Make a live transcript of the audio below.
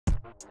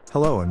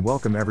Hello and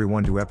welcome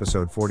everyone to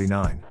episode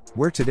 49,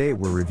 where today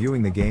we're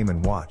reviewing the Game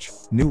 & Watch,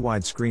 new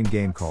widescreen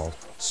game called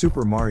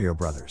Super Mario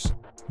Bros.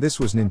 This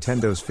was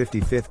Nintendo's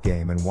 55th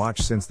Game & Watch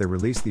since they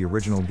released the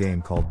original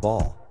game called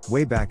Ball,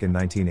 way back in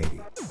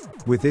 1980.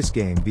 With this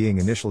game being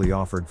initially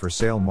offered for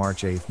sale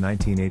March 8,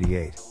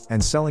 1988,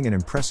 and selling an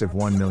impressive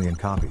 1 million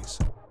copies.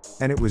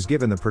 And it was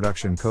given the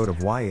production code of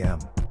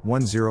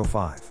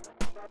YM-105.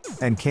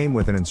 And came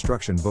with an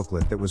instruction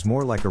booklet that was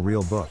more like a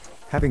real book,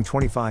 having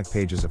 25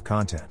 pages of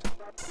content.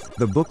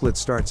 The booklet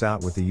starts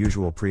out with the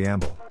usual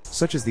preamble,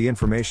 such as the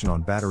information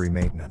on battery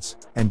maintenance,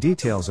 and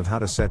details of how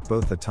to set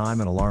both the time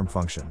and alarm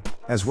function,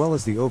 as well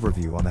as the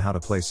overview on the how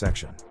to play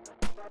section.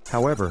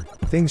 However,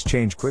 things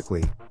change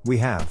quickly. We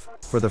have,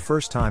 for the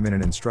first time in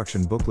an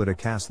instruction booklet, a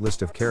cast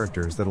list of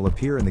characters that'll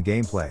appear in the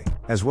gameplay,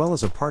 as well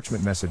as a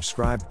parchment message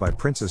scribed by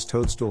Princess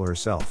Toadstool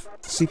herself,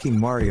 seeking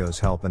Mario's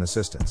help and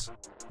assistance.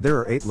 There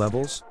are 8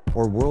 levels,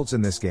 or worlds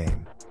in this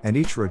game, and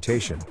each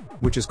rotation,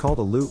 which is called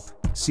a loop,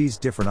 sees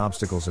different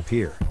obstacles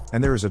appear,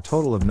 and there is a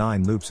total of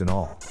 9 loops in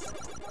all.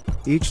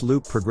 Each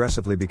loop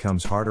progressively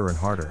becomes harder and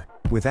harder,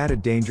 with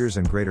added dangers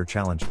and greater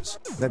challenges,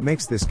 that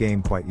makes this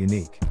game quite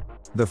unique.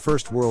 The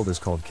first world is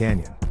called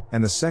Canyon,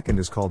 and the second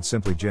is called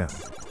simply Gym.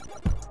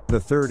 The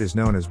third is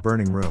known as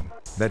Burning Room,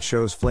 that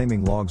shows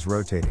flaming logs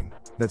rotating,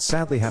 that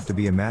sadly have to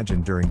be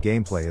imagined during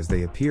gameplay as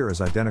they appear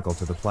as identical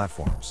to the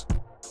platforms.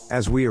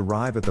 As we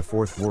arrive at the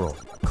fourth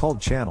world,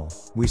 called Channel,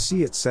 we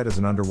see it set as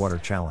an underwater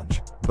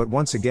challenge, but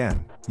once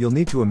again, you'll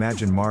need to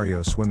imagine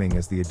Mario swimming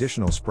as the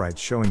additional sprites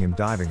showing him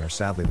diving are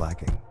sadly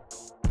lacking.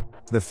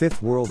 The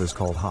fifth world is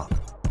called Hop.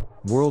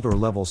 World or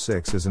Level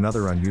 6 is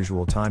another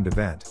unusual timed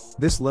event.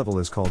 This level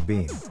is called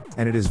Beam,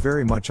 and it is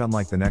very much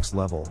unlike the next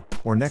level,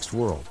 or next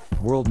world,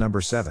 world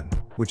number 7,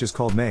 which is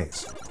called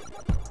Maze.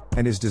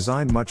 And is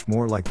designed much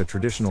more like the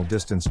traditional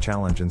distance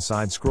challenge and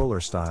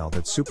side-scroller style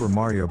that Super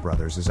Mario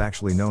Bros. Is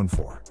actually known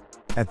for.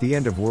 At the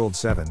end of World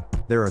 7,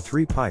 there are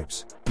 3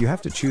 pipes. You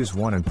have to choose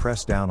one and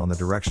press down on the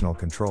directional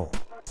control.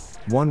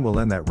 One will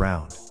end that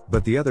round,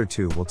 but the other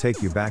 2 will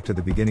take you back to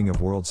the beginning of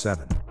World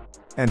 7.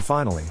 And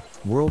finally,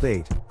 World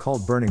 8,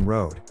 called Burning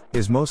Road,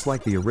 is most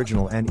like the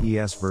original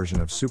NES version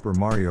of Super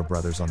Mario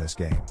Bros. On this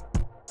game.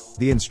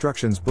 The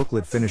instructions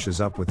booklet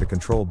finishes up with the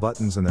control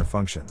buttons and their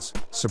functions,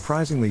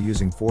 surprisingly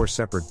using 4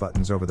 separate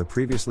buttons over the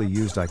previously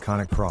used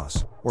iconic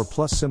cross, or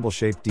plus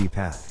symbol-shaped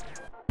D-pad.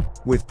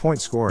 With point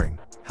scoring,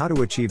 how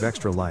to achieve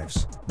extra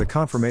lives, the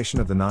confirmation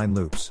of the 9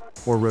 loops,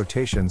 or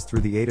rotations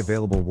through the 8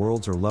 available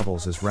worlds or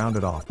levels is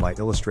rounded off by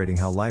illustrating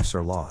how lives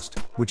are lost,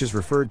 which is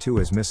referred to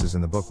as misses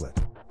in the booklet.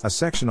 A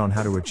section on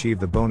how to achieve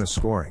the bonus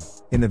scoring,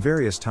 in the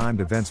various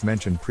timed events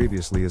mentioned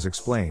previously is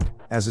explained,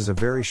 as is a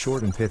very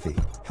short and pithy,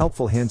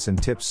 helpful hints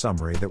and tips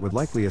summary that would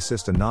likely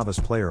assist a novice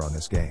player on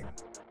this game.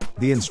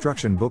 The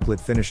instruction booklet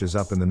finishes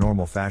up in the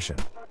normal fashion,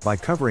 by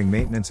covering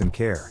maintenance and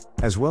care,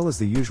 as well as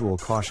the usual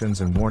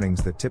cautions and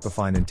warnings that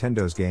typify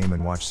Nintendo's Game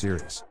 & Watch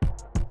series.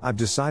 I've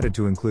decided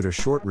to include a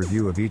short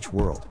review of each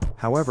world,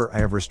 however I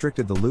have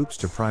restricted the loops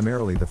to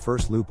primarily the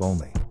first loop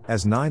only,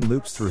 as 9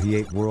 loops through the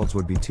 8 worlds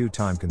would be too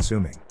time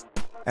consuming.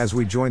 As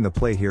we join the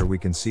play here we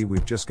can see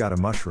we've just got a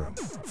mushroom,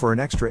 for an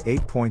extra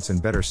 8 points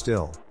and better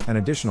still, an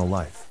additional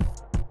life.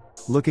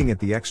 Looking at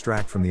the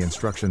extract from the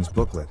instructions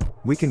booklet,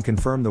 we can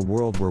confirm the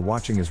world we're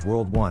watching is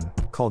World 1,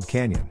 called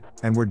Canyon,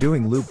 and we're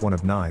doing loop 1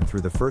 of 9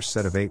 through the first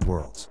set of 8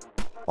 worlds.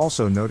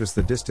 Also notice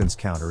the distance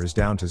counter is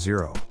down to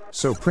 0,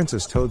 so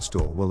Princess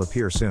Toadstool will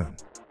appear soon.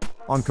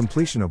 On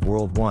completion of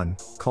World 1,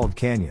 called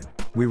Canyon,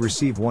 we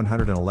receive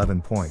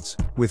 111 points,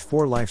 with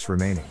 4 lives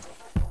remaining.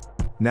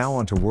 Now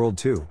on to World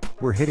 2,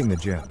 we're hitting the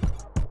gym.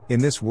 In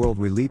this world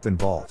we leap and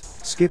vault,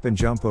 skip and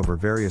jump over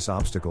various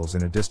obstacles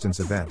in a distance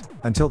event,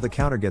 until the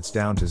counter gets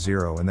down to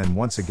 0 and then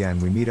once again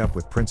we meet up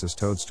with Princess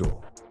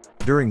Toadstool.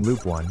 During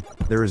Loop 1,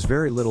 there is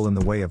very little in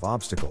the way of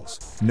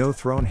obstacles, no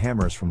thrown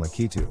hammers from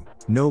Lakitu,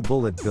 no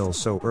bullet bills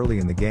so early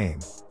in the game,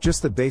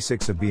 just the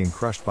basics of being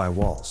crushed by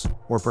walls,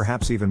 or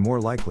perhaps even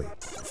more likely,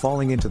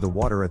 falling into the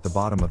water at the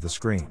bottom of the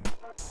screen.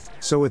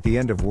 So at the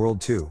end of World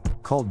 2,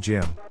 called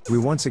Gym, we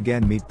once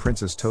again meet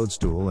Princess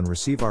Toadstool and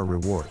receive our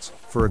rewards,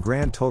 for a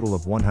grand total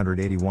of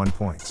 181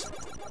 points.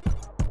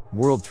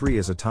 World 3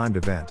 is a timed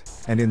event,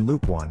 and in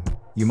Loop 1,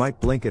 you might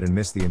blink it and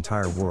miss the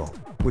entire world,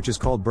 which is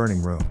called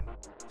Burning Room.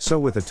 So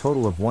with a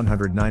total of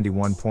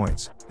 191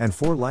 points, and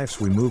 4 lives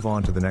we move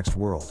on to the next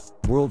world,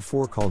 World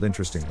 4 called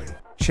interestingly,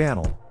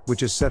 Channel,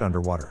 which is set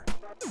underwater.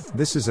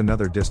 This is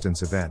another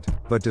distance event,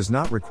 but does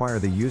not require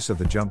the use of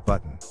the jump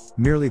button,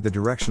 merely the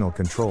directional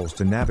controls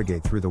to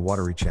navigate through the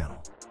watery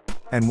channel.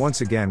 And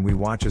once again we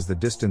watch as the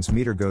distance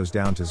meter goes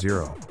down to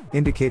 0,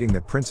 indicating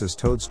that Princess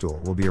Toadstool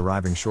will be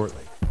arriving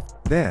shortly.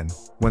 Then,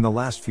 when the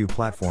last few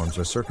platforms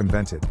are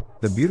circumvented,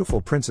 the beautiful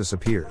princess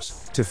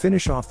appears, to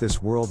finish off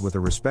this world with a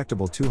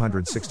respectable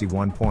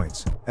 261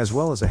 points, as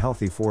well as a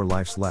healthy 4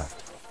 lives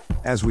left.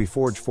 As we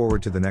forge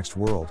forward to the next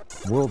world,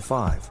 World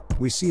 5,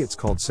 we see it's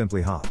called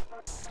simply Hop.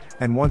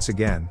 And once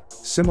again,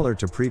 similar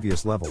to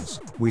previous levels,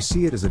 we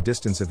see it as a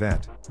distance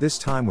event, this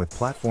time with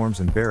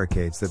platforms and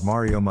barricades that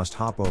Mario must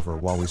hop over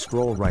while we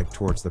scroll right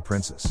towards the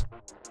princess.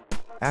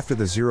 After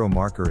the 0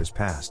 marker is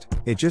passed,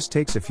 it just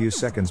takes a few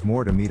seconds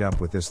more to meet up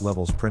with this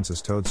level's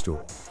Princess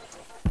Toadstool.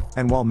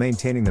 And while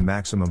maintaining the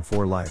maximum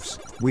 4 lives,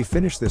 we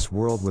finish this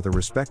world with a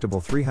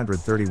respectable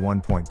 331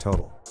 point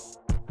total.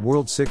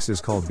 World 6 is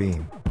called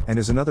Beam, and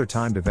is another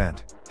timed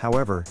event.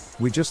 However,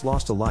 we just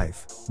lost a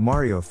life,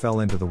 Mario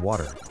fell into the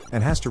water,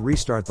 and has to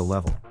restart the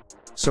level.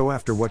 So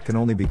after what can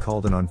only be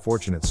called an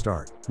unfortunate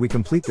start, we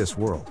complete this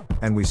world,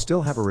 and we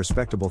still have a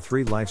respectable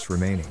 3 lives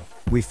remaining.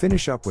 We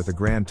finish up with a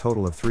grand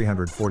total of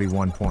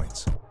 341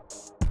 points.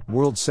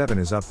 World 7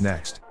 is up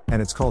next,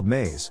 and it's called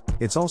Maze.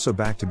 It's also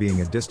back to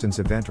being a distance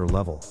event or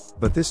level,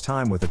 but this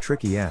time with a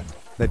tricky end,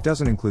 that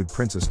doesn't include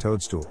Princess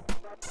Toadstool.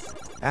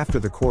 After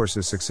the course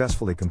is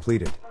successfully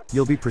completed,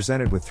 you'll be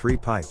presented with 3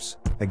 pipes.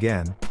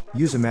 Again,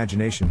 use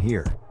imagination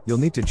here, you'll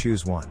need to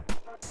choose one.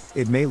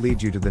 It may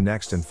lead you to the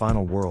next and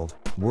final world,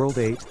 World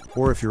 8,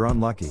 or if you're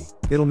unlucky,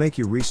 it'll make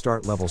you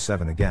restart level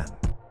 7 again.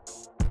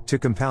 To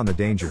compound the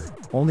danger,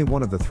 only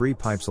one of the 3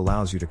 pipes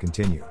allows you to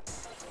continue.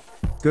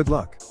 Good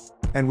luck!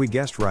 And we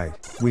guessed right,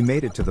 we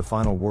made it to the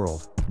final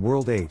world,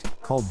 World 8,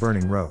 called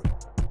Burning Road.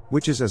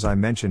 Which is, as I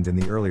mentioned in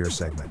the earlier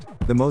segment,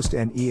 the most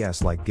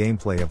NES-like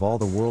gameplay of all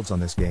the worlds on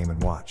this Game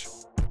 & Watch.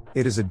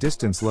 It is a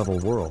distance-level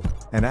world,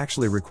 and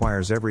actually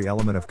requires every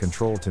element of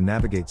control to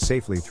navigate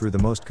safely through the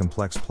most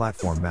complex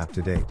platform map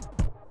to date.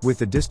 With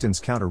the distance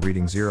counter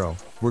reading 0,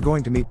 we're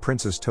going to meet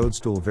Princess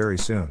Toadstool very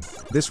soon.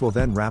 This will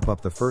then wrap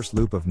up the first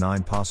loop of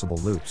 9 possible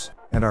loops,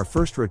 and our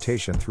first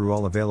rotation through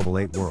all available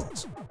 8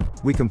 worlds.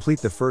 We complete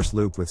the first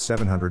loop with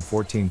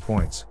 714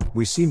 points.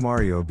 We see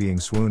Mario being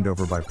swooned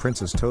over by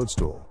Princess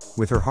Toadstool,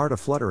 with her heart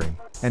a-fluttering,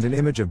 and an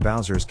image of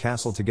Bowser's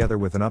castle together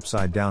with an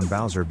upside-down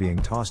Bowser being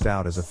tossed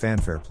out as a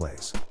fanfare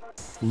plays.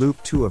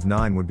 Loop 2 of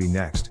 9 would be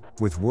next,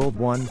 with World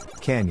 1,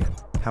 Canyon.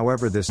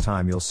 However, this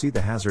time you'll see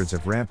the hazards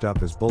have ramped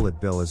up as Bullet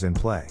Bill is in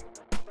play.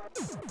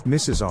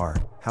 Misses are,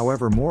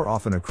 however, more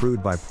often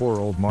accrued by poor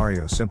old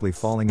Mario simply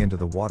falling into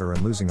the water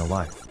and losing a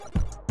life.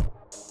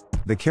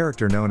 The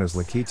character known as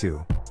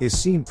Lakitu is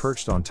seen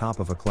perched on top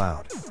of a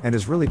cloud, and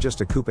is really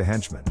just a Koopa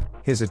henchman.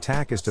 His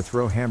attack is to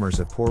throw hammers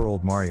at poor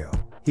old Mario.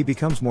 He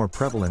becomes more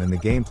prevalent in the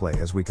gameplay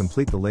as we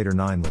complete the later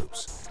 9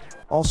 loops.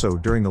 Also,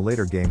 during the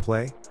later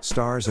gameplay,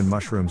 stars and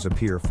mushrooms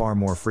appear far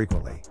more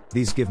frequently.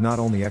 These give not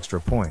only extra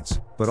points,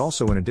 but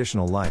also an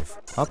additional life,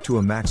 up to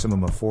a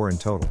maximum of 4 in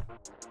total.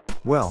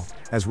 Well,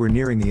 as we're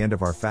nearing the end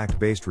of our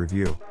fact-based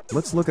review,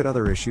 let's look at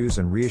other issues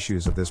and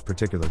reissues of this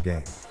particular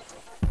game.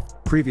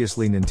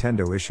 Previously,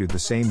 Nintendo issued the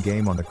same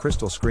game on the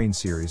Crystal Screen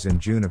series in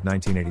June of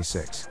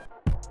 1986.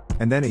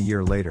 And then a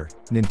year later,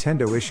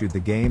 Nintendo issued the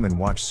Game &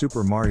 Watch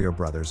Super Mario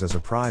Bros. As a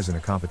prize in a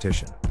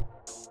competition.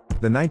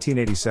 The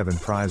 1987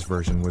 prize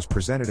version was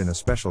presented in a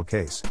special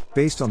case,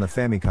 based on the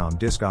Famicom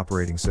Disk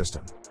Operating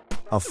System.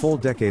 A full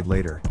decade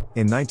later,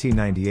 in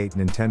 1998,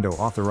 Nintendo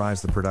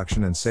authorized the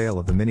production and sale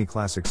of the Mini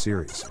Classic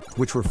series,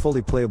 which were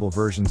fully playable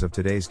versions of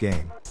today's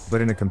game, but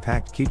in a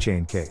compact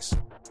keychain case.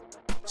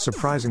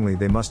 Surprisingly,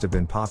 they must have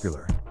been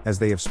popular, as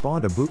they have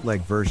spawned a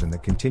bootleg version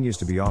that continues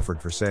to be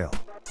offered for sale.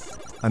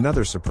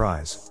 Another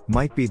surprise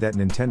might be that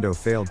Nintendo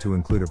failed to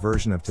include a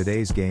version of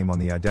today's game on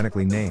the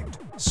identically named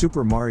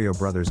Super Mario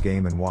Bros.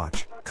 Game &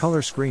 Watch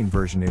color screen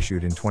version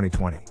issued in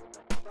 2020.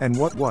 And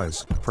what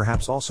was,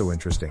 perhaps also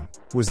interesting,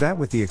 was that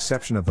with the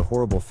exception of the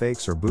horrible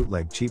fakes or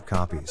bootleg cheap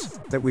copies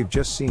that we've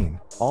just seen,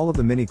 all of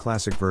the Mini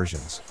Classic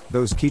versions,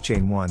 those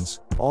keychain ones,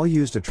 all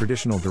used a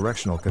traditional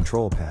directional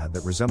control pad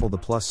that resembled a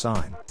plus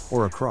sign,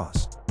 or a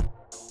cross.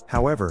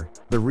 However,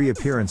 the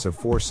reappearance of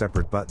 4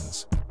 separate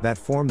buttons, that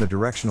form the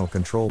directional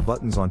control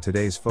buttons on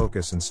today's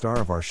focus and star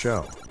of our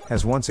show,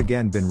 has once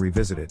again been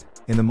revisited,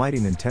 in the mighty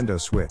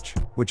Nintendo Switch,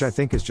 which I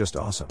think is just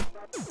awesome.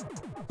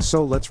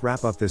 So let's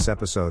wrap up this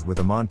episode with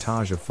a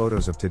montage of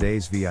photos of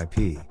today's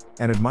VIP,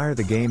 and admire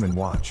the Game &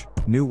 Watch,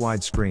 new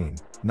widescreen,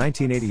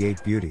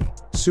 1988 beauty,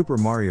 Super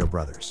Mario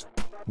Bros.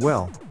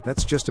 Well,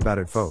 that's just about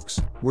it,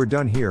 folks. We're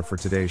done here for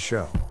today's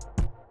show.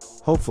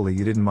 Hopefully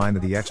you didn't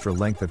mind the extra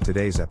length of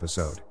today's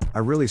episode. I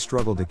really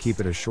struggled to keep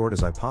it as short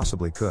as I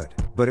possibly could,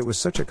 but it was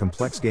such a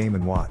complex Game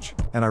 & Watch,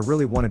 and I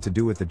really wanted to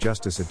do it the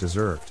justice it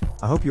deserved.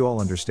 I hope you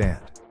all understand.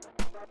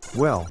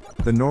 Well,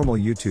 the normal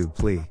YouTube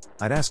plea,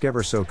 I'd ask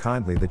ever so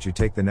kindly that you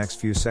take the next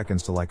few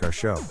seconds to like our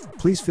show.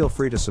 Please feel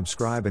free to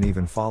subscribe and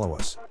even follow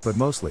us, but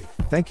mostly,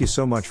 thank you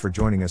so much for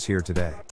joining us here today.